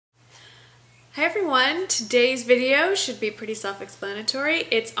Hi everyone, today's video should be pretty self-explanatory.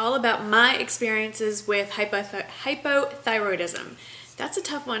 It's all about my experiences with hypothyroidism. That's a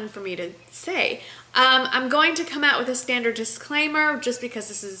tough one for me to say. I'm going to come out with a standard disclaimer just because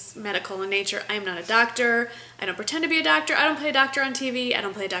this is medical in nature. I am not a doctor. I don't pretend to be a doctor. I don't play a doctor on TV. I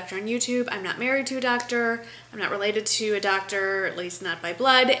don't play a doctor on YouTube. I'm not married to a doctor. I'm not related to a doctor, at least not by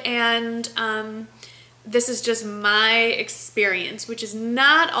blood. And this is just my experience, which is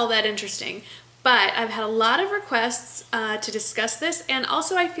not all that interesting. But I've had a lot of requests to discuss this, and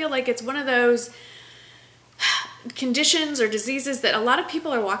also I feel like it's one of those conditions or diseases that a lot of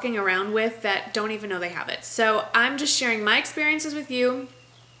people are walking around with that don't even know they have it. So I'm just sharing my experiences with you.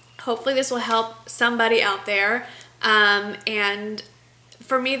 Hopefully this will help somebody out there. And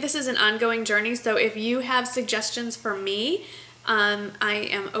for me, this is an ongoing journey, so if you have suggestions for me, I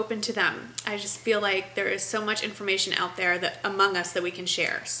am open to them. I just feel like there is so much information out there that among us that we can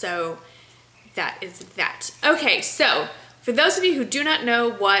share. So that is that. Okay, so for those of you who do not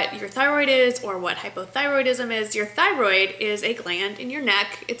know what your thyroid is or what hypothyroidism is, your thyroid is a gland in your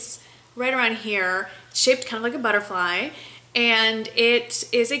neck. It's right around here, shaped kind of like a butterfly, and it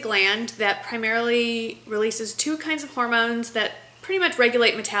is a gland that primarily releases two kinds of hormones that pretty much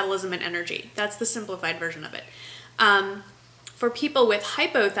regulate metabolism and energy. That's the simplified version of it. For people with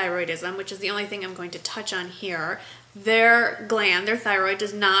hypothyroidism, which is the only thing I'm going to touch on here, their gland, their thyroid,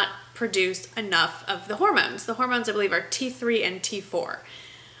 does not produce enough of the hormones. The hormones, I believe, are T3 and T4.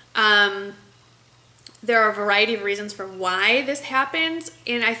 There are a variety of reasons for why this happens.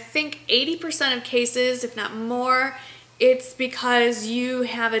 In I think 80% of cases, if not more, it's because you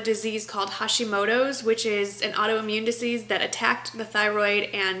have a disease called Hashimoto's, which is an autoimmune disease that attacked the thyroid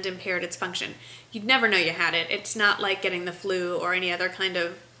and impaired its function. You'd never know you had it. It's not like getting the flu or any other kind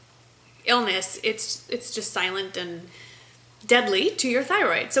of illness. It's just silent and deadly to your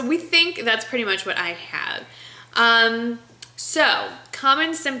thyroid. So we think that's pretty much what I have. So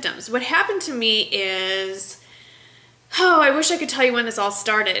common symptoms. What happened to me is, I wish I could tell you when this all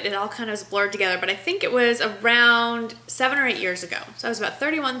started. It all kind of was blurred together, but I think it was around 7 or 8 years ago. So I was about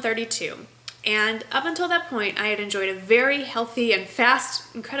 31, 32. And up until that point, I had enjoyed a very healthy and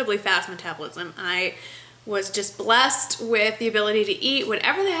fast, incredibly fast metabolism. I was just blessed with the ability to eat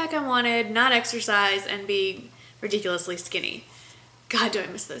whatever the heck I wanted, not exercise, and be ridiculously skinny. God, do I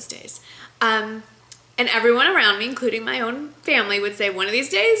miss those days. And everyone around me, including my own family, would say, one of these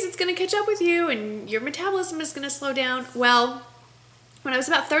days it's going to catch up with you and your metabolism is going to slow down. Well, when I was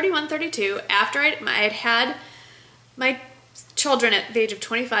about 31, 32, after I had had my children at the age of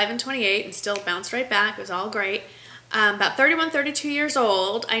 25 and 28 and still bounced right back, it was all great. About 31, 32 years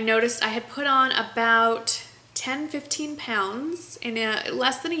old, I noticed I had put on about 10, 15 pounds in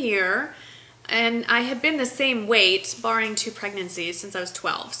less than a year. And I had been the same weight, barring 2 pregnancies, since I was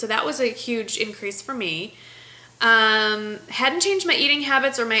 12. So that was a huge increase for me. Hadn't changed my eating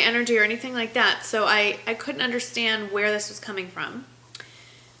habits or my energy or anything like that. So I couldn't understand where this was coming from.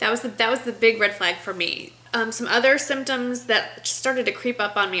 That was the big red flag for me. Some other symptoms that started to creep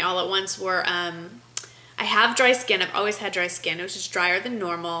up on me all at once were, I have dry skin. I've always had dry skin. It was just drier than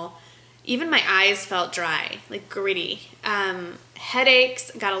normal. Even my eyes felt dry, like gritty.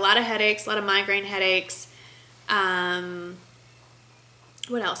 Headaches, got a lot of headaches, a lot of migraine headaches. What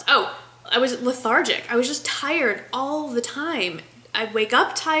else? Oh, I was lethargic. I was just tired all the time. I'd wake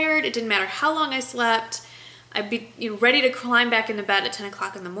up tired. It didn't matter how long I slept. I'd be ready to climb back into bed at 10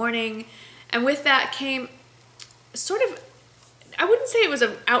 o'clock in the morning. And with that came sort of, I wouldn't say it was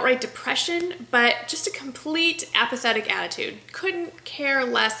an outright depression, but just a complete apathetic attitude. Couldn't care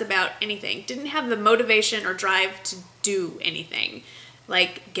less about anything. Didn't have the motivation or drive to do anything.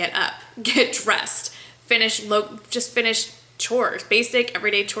 Like get up, get dressed, just finish chores, basic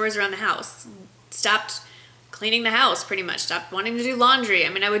everyday chores around the house. Stopped cleaning the house pretty much. Stopped wanting to do laundry. I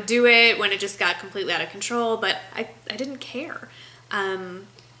mean, I would do it when it just got completely out of control, but I didn't care.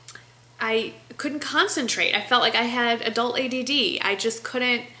 I couldn't concentrate. I felt like I had adult ADD. I just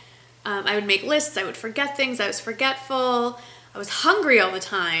couldn't, I would make lists, I would forget things, I was forgetful, I was hungry all the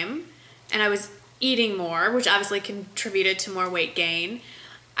time, and I was eating more, which obviously contributed to more weight gain.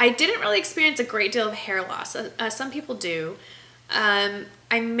 I didn't really experience a great deal of hair loss. Some people do. I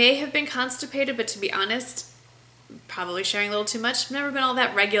may have been constipated, but to be honest, probably sharing a little too much. Never been all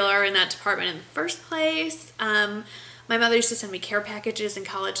that regular in that department in the first place. My mother used to send me care packages in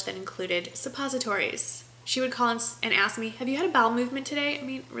college that included suppositories. She would call and ask me, have you had a bowel movement today? I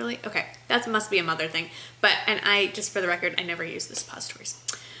mean, really? Okay, that must be a mother thing. And I, just for the record, I never used the suppositories.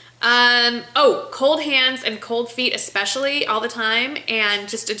 Oh, cold hands and cold feet especially all the time, and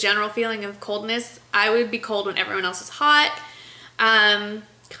just a general feeling of coldness. I would be cold when everyone else is hot.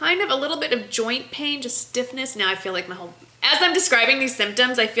 kind of a little bit of joint pain, just stiffness. Now I feel like as I'm describing these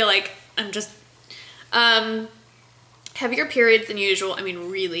symptoms, I feel like I'm just, heavier periods than usual. I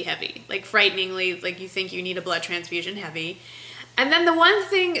mean, really heavy, like frighteningly, like you think you need a blood transfusion heavy. And then the one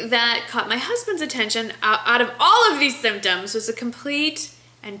thing that caught my husband's attention out of all of these symptoms was a complete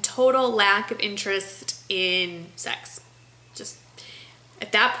and total lack of interest in sex. Just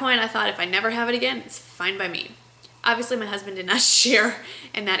at that point, I thought if I never have it again, it's fine by me. Obviously, my husband did not share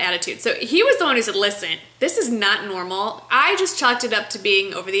in that attitude. So he was the one who said, listen, this is not normal. I just chalked it up to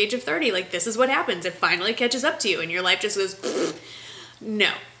being over the age of 30. Like, this is what happens. It finally catches up to you and your life just goes, pfft.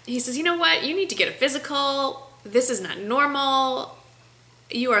 No. He says, you know what? You need to get a physical. This is not normal.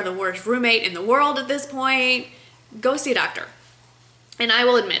 You are the worst roommate in the world at this point. Go see a doctor. And I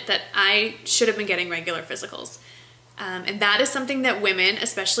will admit that I should have been getting regular physicals. And that is something that women,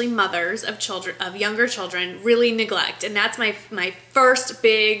 especially mothers of children, of younger children, really neglect. And that's my first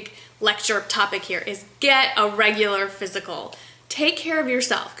big lecture topic here is get a regular physical. Take care of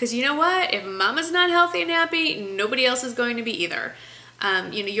yourself. Because you know what? If mama's not healthy and happy, nobody else is going to be either.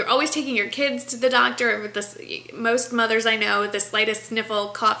 You know, you're always taking your kids to the doctor. With this, most mothers I know, the slightest sniffle,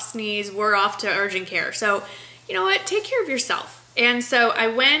 cough, sneeze, we're off to urgent care. So, you know what? Take care of yourself. And so I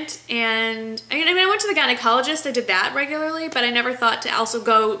went and, I went to the gynecologist. I did that regularly, but I never thought to also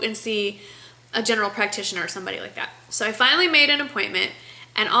go and see a general practitioner or somebody like that. So I finally made an appointment,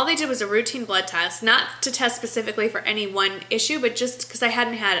 and all they did was a routine blood test, not to test specifically for any one issue, but just because I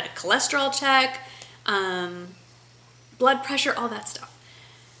hadn't had a cholesterol check, blood pressure, all that stuff.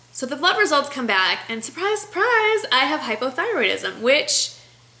 So the blood results come back, and surprise, surprise, I have hypothyroidism, which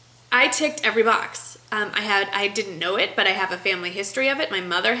I ticked every box. I didn't know it, but I have a family history of it. My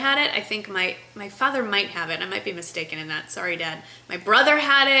mother had it. I think my father might have it. I might be mistaken in that. Sorry, Dad. My brother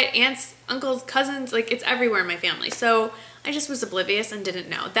had it. Aunts, uncles, cousins, like it's everywhere in my family. So I just was oblivious and didn't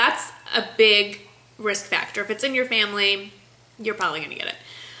know. That's a big risk factor. If it's in your family, you're probably going to get it.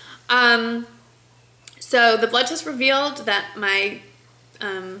 So the blood test revealed that my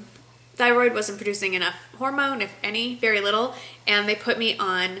thyroid wasn't producing enough hormone, if any, very little, and they put me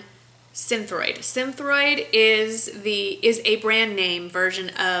on Synthroid. Synthroid is a brand name version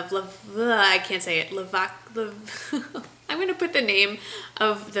of I can't say it. I'm going to put the name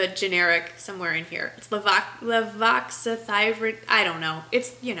of the generic somewhere in here. It's levoxythyroid. I don't know.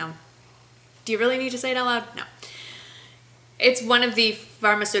 It's, you know, do you really need to say it out loud? No. It's one of the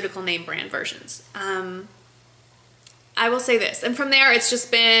pharmaceutical name brand versions. I will say this, and from there it's just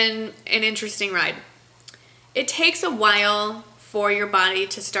been an interesting ride. It takes a while for your body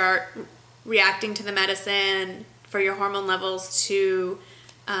to start reacting to the medicine, for your hormone levels to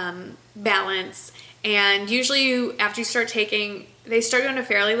balance. And usually after you start taking, they start you on a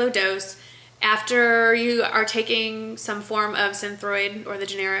fairly low dose. After you are taking some form of Synthroid or the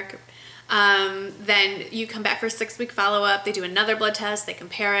generic, then you come back for a 6-week follow-up. They do another blood test, they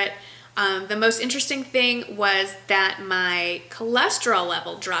compare it. The most interesting thing was that my cholesterol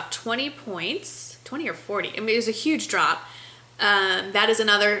level dropped 20 points, 20 or 40. I mean, it was a huge drop. That is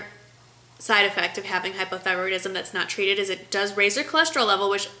another side effect of having hypothyroidism that's not treated, is it does raise your cholesterol level,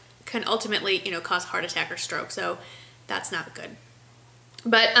 which can ultimately, you know, cause heart attack or stroke. So that's not good.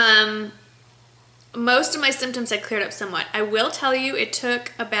 But most of my symptoms had cleared up somewhat. I will tell you, it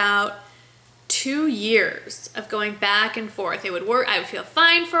took about 2 years of going back and forth. It would work. I would feel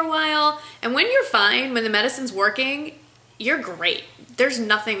fine for a while. And when you're fine, when the medicine's working, you're great. There's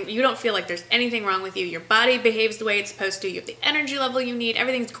nothing, you don't feel like there's anything wrong with you. Your body behaves the way it's supposed to. You have the energy level you need.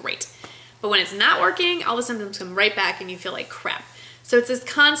 Everything's great. But when it's not working, all the symptoms come right back and you feel like crap. So it's this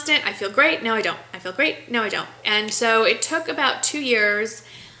constant, I feel great, now I don't. I feel great, now I don't. And so it took about 2 years.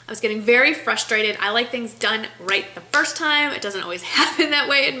 I was getting very frustrated. I like things done right the first time. It doesn't always happen that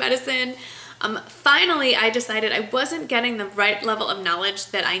way in medicine. Finally, I decided I wasn't getting the right level of knowledge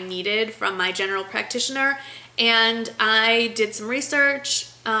that I needed from my general practitioner, and I did some research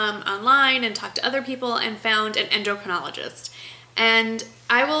online and talked to other people and found an endocrinologist. And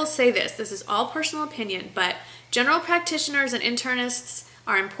I will say this is all personal opinion, but general practitioners and internists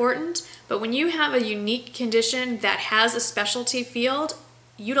are important, but when you have a unique condition that has a specialty field,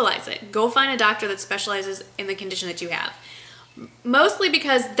 utilize it. Go find a doctor that specializes in the condition that you have. Mostly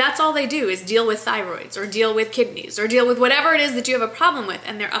because that's all they do is deal with thyroids or deal with kidneys or deal with whatever it is that you have a problem with,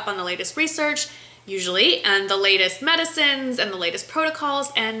 and they're up on the latest research usually and the latest medicines and the latest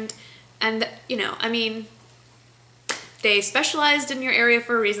protocols, and you know, I mean, they specialized in your area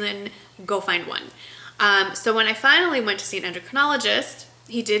for a reason. Go find one. So when I finally went to see an endocrinologist,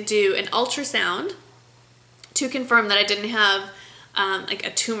 he did do an ultrasound to confirm that I didn't have like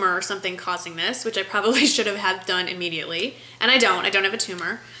a tumor or something causing this, which I probably should have had done immediately. And I don't have a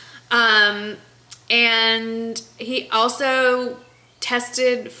tumor. And he also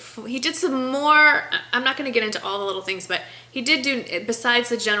tested, he did some more, I'm not going to get into all the little things, but he did do, besides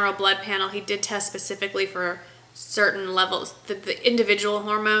the general blood panel, he did test specifically for certain levels, the individual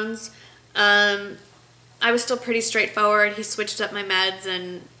hormones. I was still pretty straightforward. He switched up my meds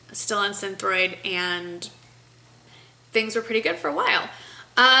and still on Synthroid, and things were pretty good for a while.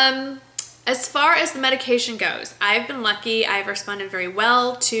 As far as the medication goes, I've been lucky. I've responded very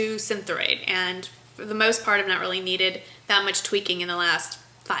well to Synthroid, and for the most part, I've not really needed that much tweaking in the last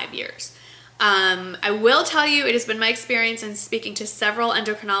 5 years. I will tell you, it has been my experience in speaking to several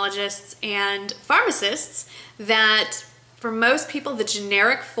endocrinologists and pharmacists that for most people, the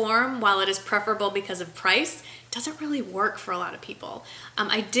generic form, while it is preferable because of price, doesn't really work for a lot of people.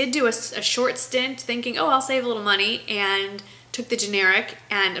 I did do a short stint thinking, oh, I'll save a little money, and took the generic,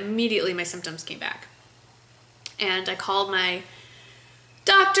 and immediately my symptoms came back. And I called my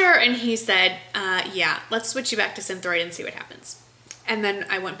doctor, and he said, yeah, let's switch you back to Synthroid and see what happens. And then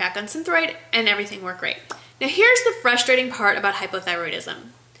I went back on Synthroid, and everything worked great. Now here's the frustrating part about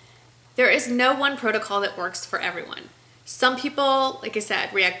hypothyroidism. There is no one protocol that works for everyone. Some people, like I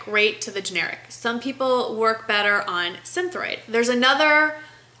said, react great to the generic. Some people work better on Synthroid. There's another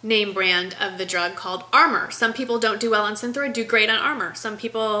name brand of the drug called Armour. Some people don't do well on Synthroid, do great on Armour. Some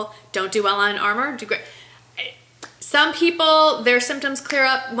people don't do well on Armour, do great. Some people, their symptoms clear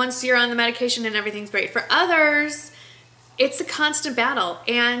up once you're on the medication and everything's great. For others, it's a constant battle.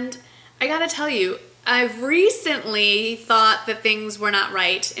 And I gotta tell you, I've recently thought that things were not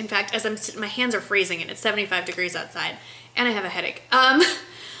right. In fact, as I'm sitting, my hands are freezing and it's 75 degrees outside, and I have a headache. I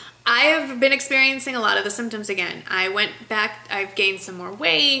have been experiencing a lot of the symptoms again. I went back, I've gained some more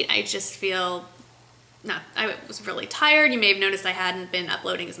weight. I just feel, I was really tired. You may have noticed I hadn't been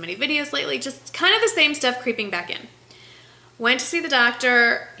uploading as many videos lately. Just kind of the same stuff creeping back in. Went to see the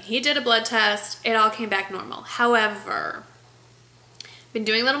doctor. He did a blood test. It all came back normal. However, been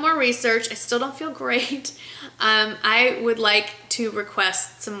doing a little more research. I still don't feel great. I would like to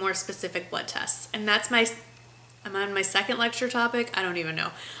request some more specific blood tests. And that's I'm on my second lecture topic. I don't even know.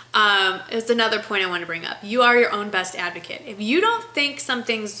 It's another point I want to bring up. You are your own best advocate. If you don't think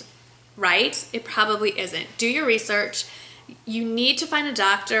something's right, it probably isn't. Do your research. You need to find a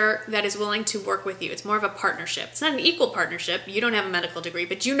doctor that is willing to work with you. It's more of a partnership. It's not an equal partnership. You don't have a medical degree,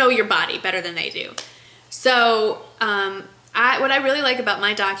 but you know your body better than they do. So, what I really like about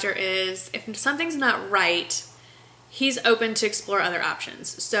my doctor is if something's not right, he's open to explore other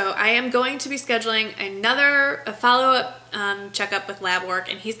options. So I am going to be scheduling a follow-up checkup with lab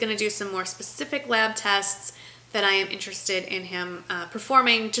work, and he's going to do some more specific lab tests that I am interested in him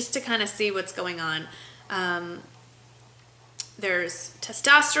performing, just to kind of see what's going on. There's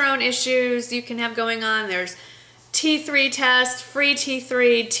testosterone issues you can have going on. There's T3 test, free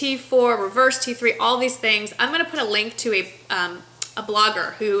T3, T4, reverse T3, all these things. I'm going to put a link to a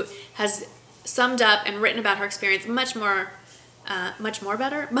blogger who has summed up and written about her experience much better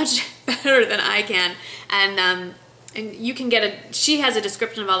than I can. And you can get she has a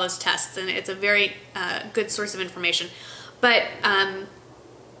description of all those tests, and it's a very good source of information. But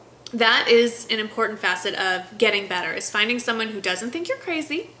that is an important facet of getting better, is finding someone who doesn't think you're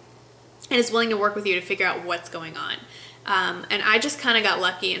crazy and is willing to work with you to figure out what's going on. And I just kind of got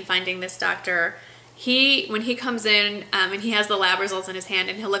lucky in finding this doctor. When he comes in and he has the lab results in his hand,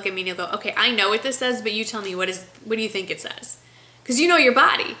 and he'll look at me and he'll go, okay, I know what this says, but you tell me, what do you think it says? Because you know your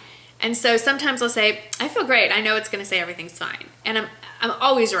body. And so sometimes I'll say, I feel great. I know it's going to say everything's fine. And I'm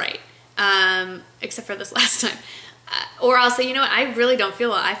always right, except for this last time. Or I'll say, you know what, I really don't feel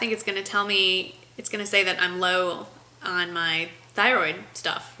well. I think it's going to tell me, it's going to say that I'm low on my thyroid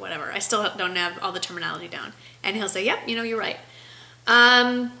stuff, whatever. I still don't have all the terminology down. And he'll say, yep, you know, you're right.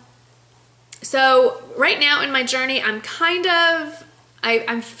 So right now in my journey, I'm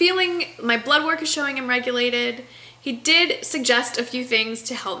feeling my blood work is showing I'm regulated. He did suggest a few things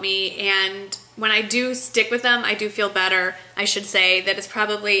to help me, and when I do stick with them, I do feel better. I should say that I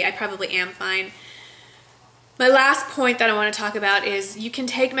probably am fine. My last point that I want to talk about is you can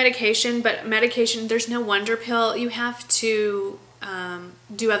take medication, but medication, there's no wonder pill. You have to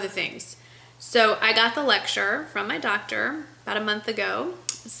do other things. So I got the lecture from my doctor about a month ago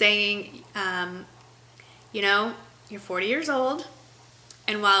saying, you know, you're 40 years old,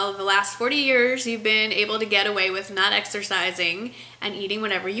 and while the last 40 years you've been able to get away with not exercising and eating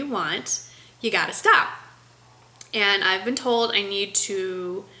whatever you want, you gotta stop. And I've been told I need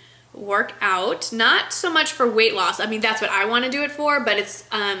to work out, not so much for weight loss. I mean, that's what I want to do it for, but it's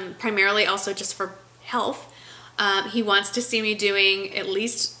primarily also just for health. He wants to see me doing at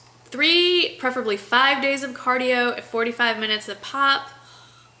least 3, preferably 5 days of cardio at 45 minutes a pop,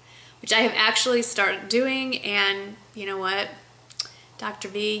 which I have actually started doing. And you know what? Dr.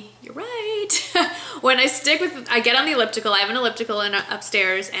 V, you're right. When I get on the elliptical, I have an elliptical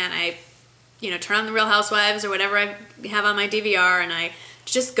upstairs, and I, turn on the Real Housewives or whatever I have on my DVR, and I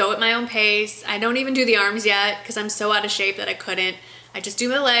just go at my own pace. I don't even do the arms yet because I'm so out of shape that I couldn't. I just do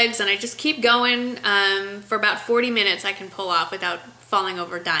my legs, and I just keep going. For about 40 minutes I can pull off without falling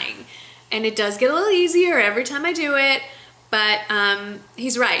over dying. And it does get a little easier every time I do it, but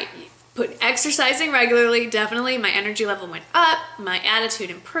he's right. Exercising regularly, definitely my energy level went up, my attitude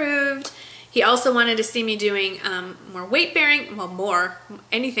improved. He also wanted to see me doing more weight bearing, well, more,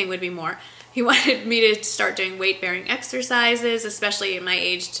 anything would be more. He wanted me to start doing weight bearing exercises, especially at my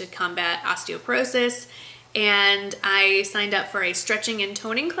age, to combat osteoporosis. And I signed up for a stretching and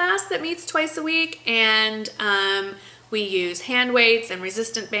toning class that meets twice a week, and we use hand weights and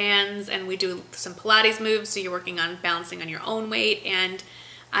resistant bands, and we do some Pilates moves, so you're working on balancing on your own weight. And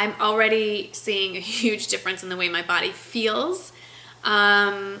I'm already seeing a huge difference in the way my body feels.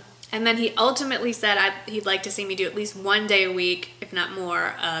 And then he ultimately said he'd like to see me do at least 1 day a week, if not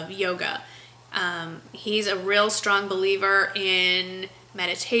more, of yoga. He's a real strong believer in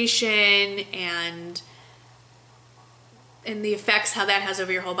meditation and the effects how that has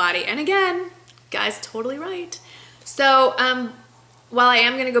over your whole body. And again, guy's totally right. So while I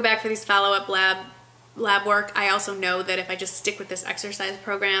am going to go back for these follow-up lab work, I also know that if I just stick with this exercise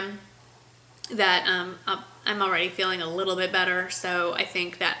program, that I'm already feeling a little bit better. So I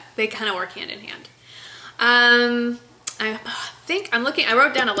think that they kind of work hand in hand. I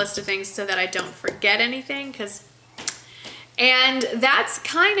wrote down a list of things so that I don't forget anything, and that's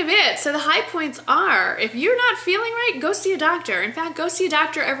kind of it. So the high points are, if you're not feeling right, go see a doctor. In fact, go see a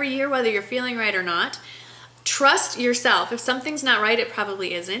doctor every year, whether you're feeling right or not. Trust yourself. If something's not right, it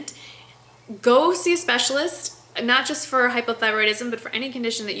probably isn't. Go see a specialist, not just for hypothyroidism, but for any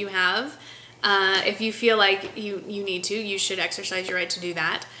condition that you have. If you feel like you need to, you should exercise your right to do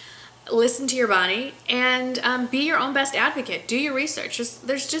that. Listen to your body, and be your own best advocate. Do your research.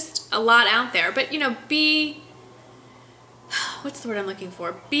 There's just a lot out there, but what's the word I'm looking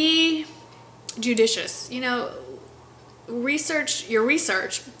for? Be judicious. Research your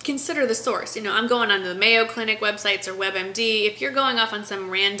research. Consider the source. I'm going onto the Mayo Clinic websites or WebMD. If you're going off on some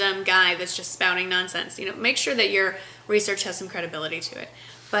random guy that's just spouting nonsense, make sure that your research has some credibility to it.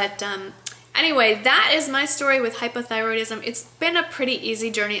 But anyway, that is my story with hypothyroidism. It's been a pretty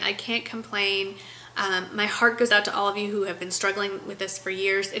easy journey. I can't complain. My heart goes out to all of you who have been struggling with this for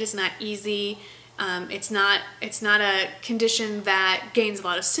years. It is not easy. It's not a condition that gains a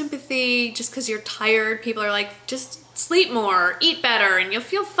lot of sympathy just because you're tired. People are like, just sleep more, eat better, and you'll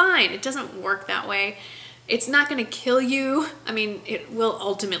feel fine. It doesn't work that way. It's not going to kill you. I mean, it will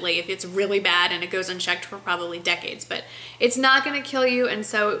ultimately if it's really bad and it goes unchecked for probably decades, but it's not going to kill you. And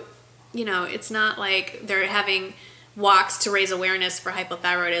so, it's not like they're having walks to raise awareness for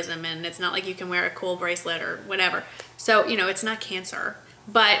hypothyroidism, and it's not like you can wear a cool bracelet or whatever. So, it's not cancer.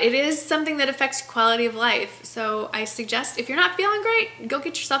 But it is something that affects quality of life. So I suggest if you're not feeling great, go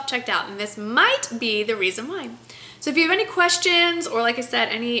get yourself checked out. And this might be the reason why. So if you have any questions or, like I said,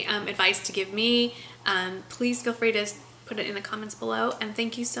 any advice to give me, please feel free to put it in the comments below. And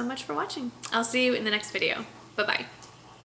thank you so much for watching. I'll see you in the next video. Bye-bye.